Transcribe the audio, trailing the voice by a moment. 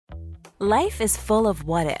Life is full of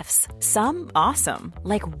what-ifs. Some awesome,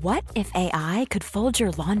 like what if AI could fold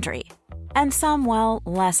your laundry? And some, well,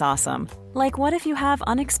 less awesome, like what if you have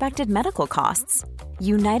unexpected medical costs?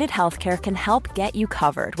 United Healthcare can help get you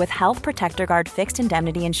covered with Health Protector Guard fixed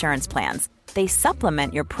indemnity insurance plans. They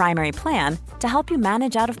supplement your primary plan to help you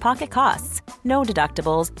manage out-of-pocket costs. No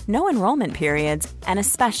deductibles, no enrollment periods, and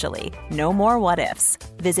especially no more what-ifs.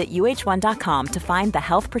 Visit uh1.com to find the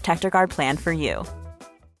Health Protector Guard plan for you.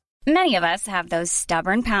 Many of us have those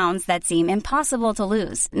stubborn pounds that seem impossible to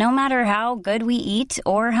lose, no matter how good we eat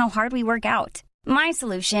or how hard we work out. My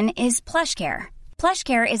solution is PlushCare.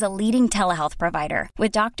 PlushCare is a leading telehealth provider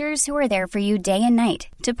with doctors who are there for you day and night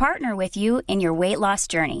to partner with you in your weight loss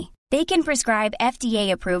journey. They can prescribe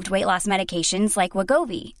FDA-approved weight loss medications like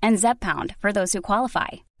Wegovy and Zepbound for those who qualify.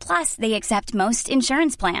 Plus, they accept most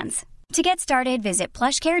insurance plans. To get started, visit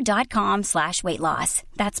plushcare.com/weightloss.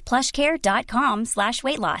 That's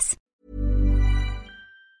plushcare.com/weightloss.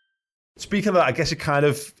 Speaking of that, I guess it kind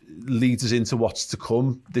of leads us into what's to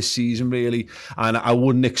come this season, really. And I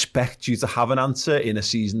wouldn't expect you to have an answer in a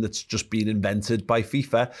season that's just been invented by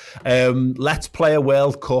FIFA. Let's play a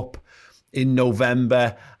World Cup in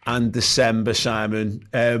November and December,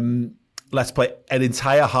 Simon. Let's play an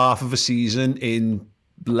entire half of a season in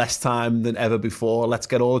less time than ever before. Let's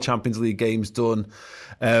get all the Champions League games done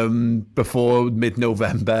before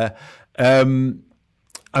mid-November. I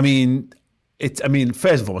mean, first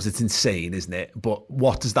and foremost, it's insane, isn't it? But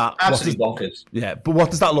what does that absolutely bonkers? Yeah, but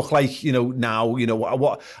what does that look like? Now,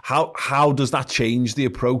 how does that change the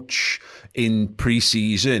approach in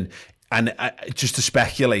pre-season? And just to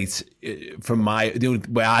speculate, from the only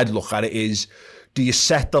way I'd look at it is, do you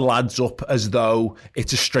set the lads up as though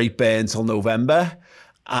it's a straight burn till November?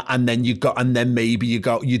 And then maybe you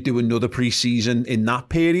do another pre-season in that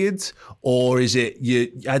period, or is it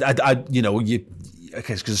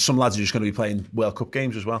because some lads are just going to be playing World Cup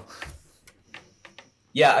games as well.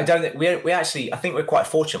 Yeah, I don't think I think we're quite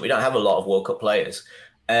fortunate. We don't have a lot of World Cup players,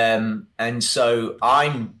 and so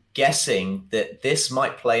I'm guessing that this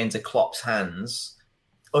might play into Klopp's hands,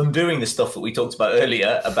 undoing the stuff that we talked about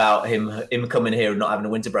earlier about him coming here and not having a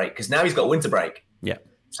winter break, because now he's got a winter break. Yeah.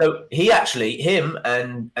 So him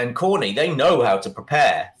and Corney, they know how to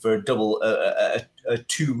prepare for a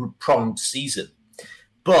two-pronged season.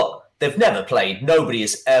 But they've never played. Nobody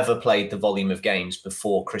has ever played the volume of games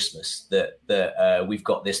before Christmas that we've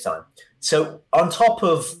got this time. So on top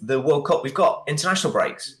of the World Cup, we've got international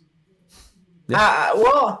breaks. Yeah.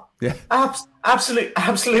 What? Yeah.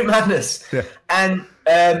 Absolute madness. Yeah. And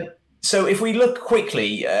so if we look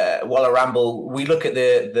quickly while I ramble, we look at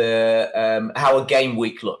the how a game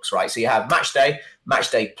week looks, right? So you have match day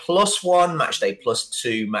 +1, match day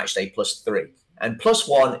 +2, match day +3. And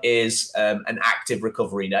 +1 is an active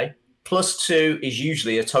recovery day. +2 is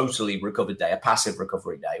usually a totally recovered day, a passive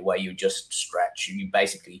recovery day, where you just stretch. You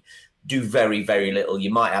basically do very, very little. You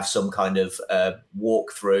might have some kind of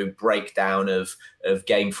walkthrough, breakdown of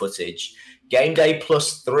game footage. Game day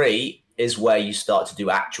 +3 is where you start to do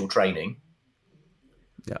actual training.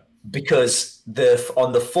 Yeah. Because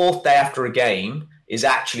on the fourth day after a game is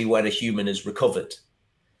actually when a human has recovered.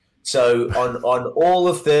 So on all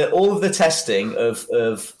of the testing of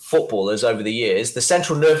footballers over the years, the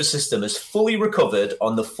central nervous system has fully recovered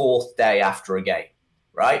on the fourth day after a game,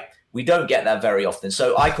 right? We don't get that very often.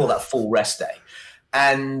 So I call that full rest day.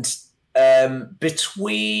 And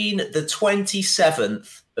between the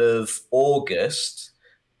 27th of August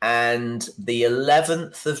and the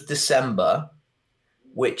 11th of December,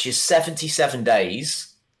 which is 77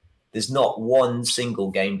 days, there's not one single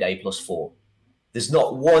game day +4. There's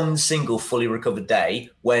not one single fully recovered day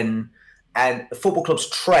and football clubs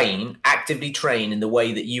actively train in the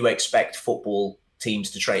way that you expect football teams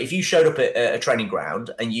to train. If you showed up at a training ground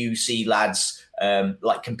and you see lads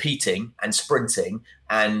like competing and sprinting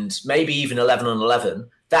and maybe even 11 on 11,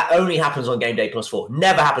 that only happens on game day +4.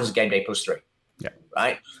 Never happens on game day +3. Yeah.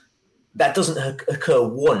 Right? That doesn't occur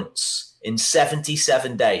once in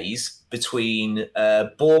 77 days between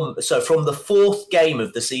so from the fourth game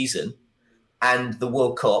of the season and the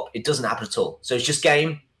World Cup, it doesn't happen at all. So it's just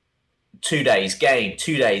game, 2 days, game,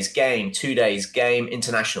 2 days, game, 2 days, game,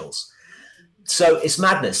 internationals. So it's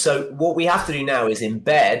madness. So what we have to do now is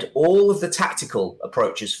embed all of the tactical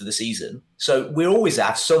approaches for the season. So we always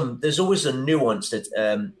have there's always a nuanced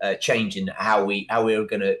change in how we're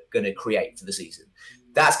going to create for the season.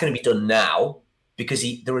 That's going to be done now because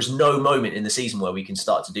there is no moment in the season where we can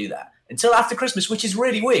start to do that until after Christmas, which is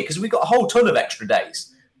really weird because we've got a whole ton of extra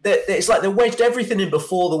days. It's like they wedged everything in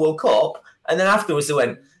before the World Cup, and then afterwards they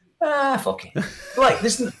went, fuck it. Like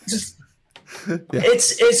this, just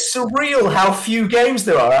It's surreal how few games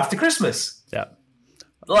there are after Christmas. Yeah.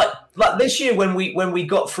 Like this year when we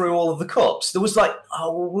got through all of the cups, there was like,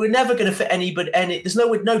 we're never going to fit any. There's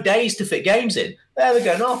no days to fit games in. There we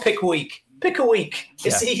go. No, pick a week.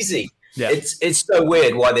 It's easy. Yeah. It's so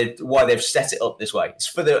weird why they've set it up this way. It's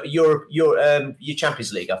for your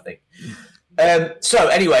Champions League, I think. So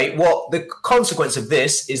anyway, what the consequence of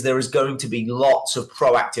this is, there is going to be lots of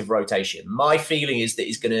proactive rotation. My feeling is that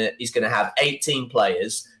he's gonna have 18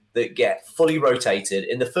 players that get fully rotated.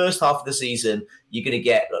 In the first half of the season, you're going to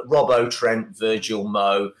get Robbo, Trent, Virgil,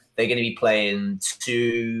 Mo. They're going to be playing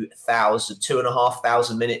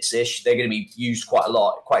 2,500 minutes-ish. They're going to be used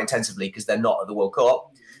quite intensively because they're not at the World Cup.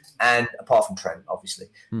 And apart from Trent, obviously.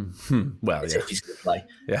 Well, yeah. He's going to play.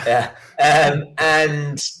 Yeah.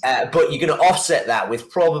 But you're going to offset that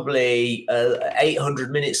with probably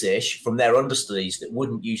 800 minutes-ish from their understudies that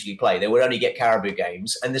wouldn't usually play. They would only get Caribou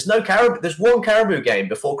games. And there's one Caribou game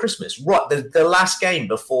before Christmas, right? The last game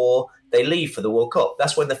before they leave for the World Cup.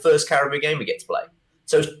 That's when the first Caribou game we get to play.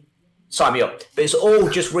 So sign me up. But it's all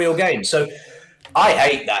just real games. So I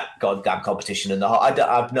hate that goddamn competition. And I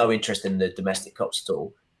have no interest in the domestic cups at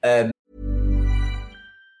all.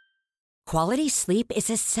 Quality sleep is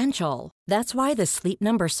essential. That's why the Sleep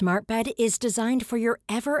Number Smart Bed is designed for your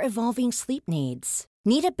ever-evolving sleep needs.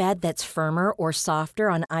 Need a bed that's firmer or softer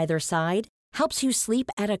on either side? Helps you sleep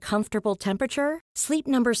at a comfortable temperature? Sleep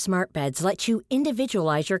Number Smart Beds let you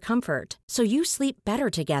individualize your comfort so you sleep better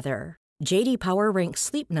together. J.D. Power ranks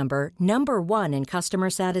Sleep Number number 1 in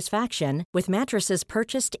customer satisfaction with mattresses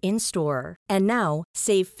purchased in-store. And now,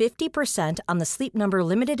 save 50% on the Sleep Number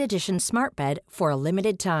Limited Edition Smart Bed for a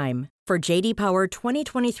limited time. For J.D. Power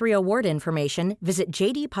 2023 award information, visit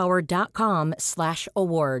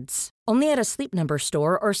jdpower.com/awards. Only at a Sleep Number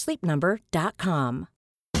store or sleepnumber.com.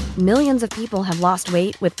 Millions of people have lost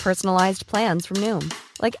weight with personalized plans from Noom.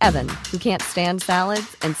 Like Evan, who can't stand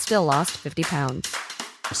salads and still lost 50 pounds.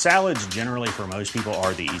 Salads generally for most people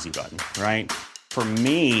are the easy button, right? For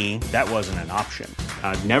me, that wasn't an option.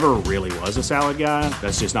 I never really was a salad guy.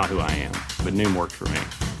 That's just not who I am. But Noom worked for me.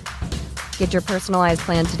 Get your personalized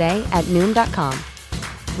plan today at Noom.com.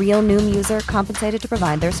 Real Noom user compensated to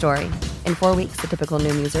provide their story. In 4 weeks, the typical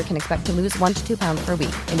Noom user can expect to lose 1 to 2 pounds per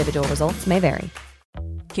week. Individual results may vary.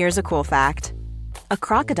 Here's a cool fact. A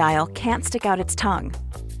crocodile can't stick out its tongue.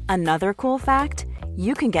 Another cool fact,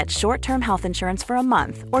 you can get short-term health insurance for a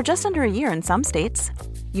month or just under a year in some states.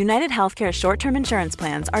 United Healthcare short-term insurance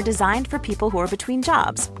plans are designed for people who are between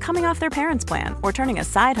jobs, coming off their parents' plan, or turning a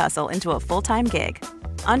side hustle into a full-time gig.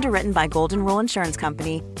 Underwritten by Golden Rule Insurance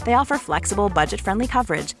Company, they offer flexible, budget-friendly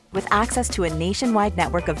coverage with access to a nationwide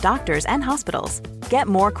network of doctors and hospitals. Get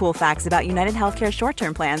more cool facts about United Healthcare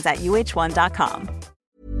short-term plans at uh1.com.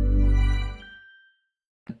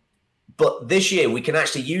 But this year we can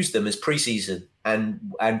actually use them as preseason and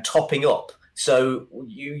topping up. So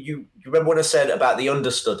you remember when I said about the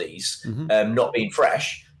understudies not being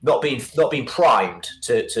fresh, not being primed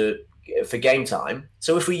for game time.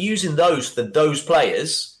 So if we're using those for those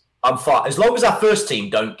players, I'm fine. As long as our first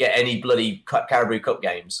team don't get any bloody Caribou Cup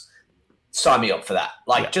games, sign me up for that.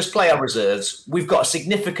 Just play our reserves. We've got a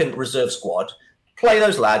significant reserve squad. Play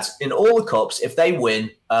those lads in all the cups. If they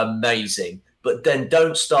win, amazing. But then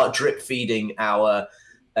don't start drip feeding our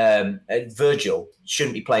Virgil.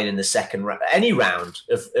 Shouldn't be playing in the second round, any round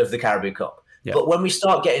of the Caribou Cup. Yeah. But when we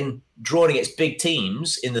start drawn against big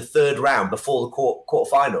teams in the third round before the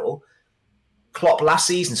quarterfinal, Klopp last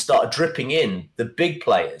season started dripping in the big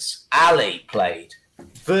players. Ali played,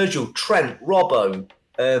 Virgil, Trent, Robbo.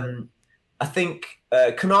 I think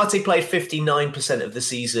Konate played 59% of the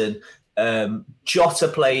season. Jota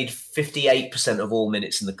played 58% of all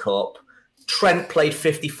minutes in the Cup. Trent played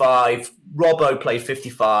 55. Robbo played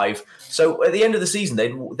 55. So at the end of the season,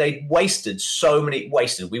 they wasted so many.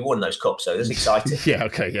 We won those cups, so that's exciting. Yeah.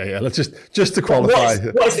 Okay. Yeah. Let's just to qualify.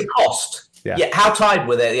 What is the cost? Yeah. How tired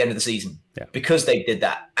were they at the end of the season? Yeah. Because they did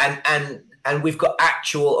that, and we've got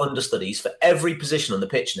actual understudies for every position on the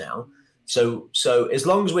pitch now. So as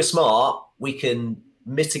long as we're smart, we can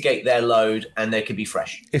mitigate their load and they could be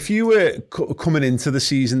fresh. If you were coming into the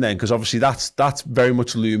season then, because obviously that's very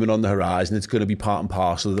much looming on the horizon, it's going to be part and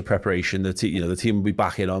parcel of the preparation. The team will be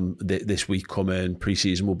back in on this week coming,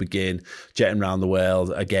 pre-season will begin, jetting around the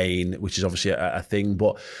world again, which is obviously a thing.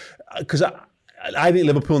 But because I think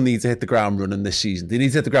Liverpool need to hit the ground running this season. They need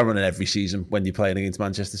to hit the ground running every season when you're playing against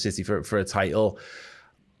Manchester City for a title.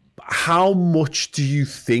 How much do you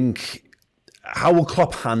think, how will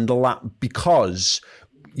Klopp handle that? Because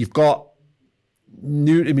you've got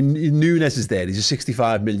Nunes is there. He's a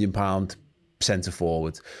 £65 million centre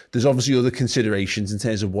forward. There's obviously other considerations in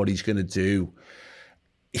terms of what he's going to do.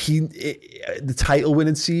 The title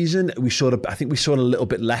winning season, I think we saw a little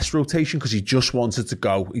bit less rotation because he just wanted to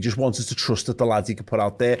go. He just wanted to trust that the lads he could put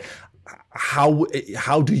out there.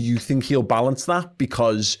 How do you think he'll balance that?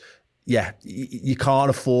 Because you can't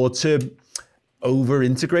afford to over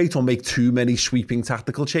integrate or make too many sweeping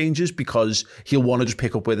tactical changes, because he'll want to just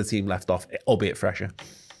pick up where the team left off, albeit fresher.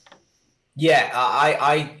 Yeah,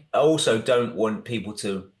 I also don't want people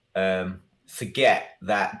to forget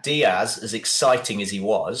that Diaz, as exciting as he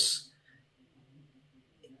was,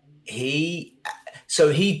 he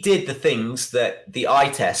did the things that the eye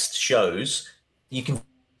test shows. You can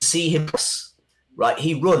see him, right?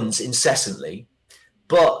 He runs incessantly,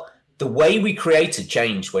 but the way we created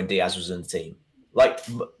changed when Diaz was in the team. Like,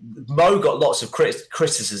 Mo got lots of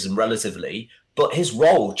criticism relatively, but his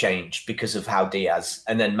role changed because of how Diaz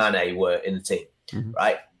and then Mane were in the team,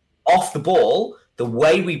 right? Off the ball, the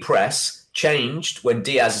way we press changed when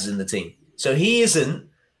Diaz is in the team. So he isn't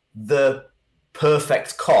the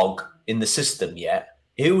perfect cog in the system yet.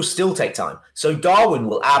 He will still take time. So Darwin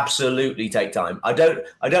will absolutely take time. I don't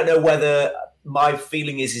know whether, my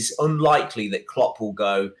feeling is it's unlikely that Klopp will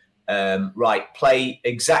go, right, play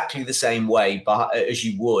exactly the same way as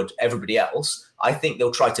you would everybody else. I think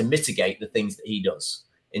they'll try to mitigate the things that he does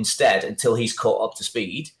instead until he's caught up to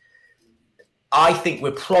speed. I think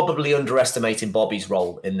we're probably underestimating Bobby's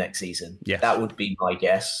role in next season. Yeah. That would be my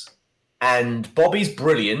guess. And Bobby's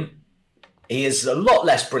brilliant. He is a lot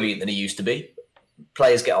less brilliant than he used to be.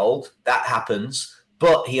 Players get old. That happens.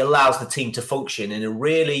 But he allows the team to function in a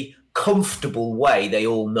really comfortable way they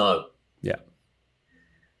all know. Yeah.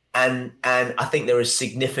 And I think there is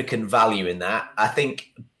significant value in that. I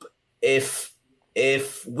think if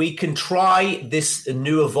we can try this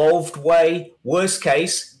new evolved way, worst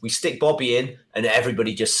case, we stick Bobby in and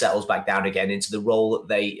everybody just settles back down again into the role that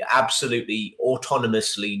they absolutely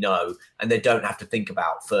autonomously know and they don't have to think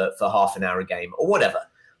about for half an hour a game or whatever.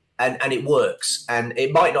 And it works. And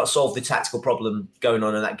it might not solve the tactical problem going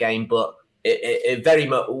on in that game, but it very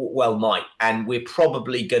well might. And we're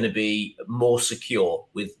probably going to be more secure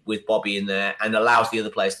with Bobby in there and allows the other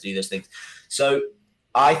players to do those things. So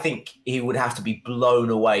I think he would have to be blown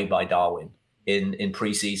away by Darwin in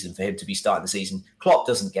pre-season for him to be starting the season. Klopp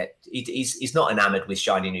doesn't get... He's not enamoured with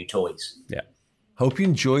shiny new toys. Yeah. Hope you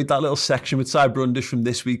enjoyed that little section with Cy Brundish from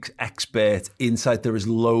this week's Expert Insight. There is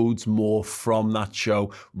loads more from that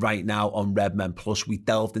show right now on Redmen Plus. We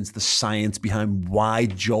delved into the science behind why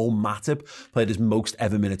Joel Matip played his most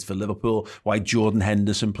ever minutes for Liverpool, why Jordan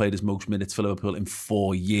Henderson played his most minutes for Liverpool in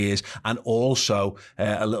 4 years, and also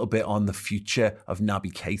a little bit on the future of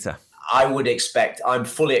Naby Keita. I'm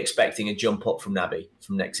fully expecting a jump up from Naby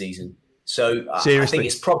from next season. So Seriously? I think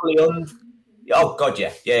it's probably Oh God,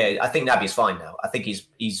 yeah. I think Naby's fine now. I think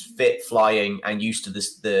he's fit, flying, and used to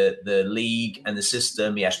the league and the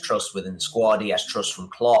system. He has trust within the squad. He has trust from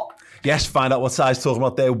Klopp. Yes, find out what Cy's talking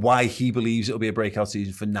about there, why he believes it'll be a breakout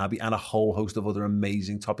season for Naby, and a whole host of other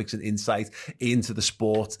amazing topics and insight into the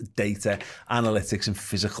sport, data, analytics, and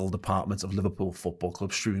physical departments of Liverpool Football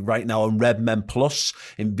Club, streaming right now on Redmen Plus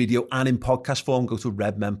in video and in podcast form. Go to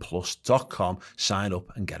redmenplus.com, sign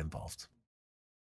up, and get involved.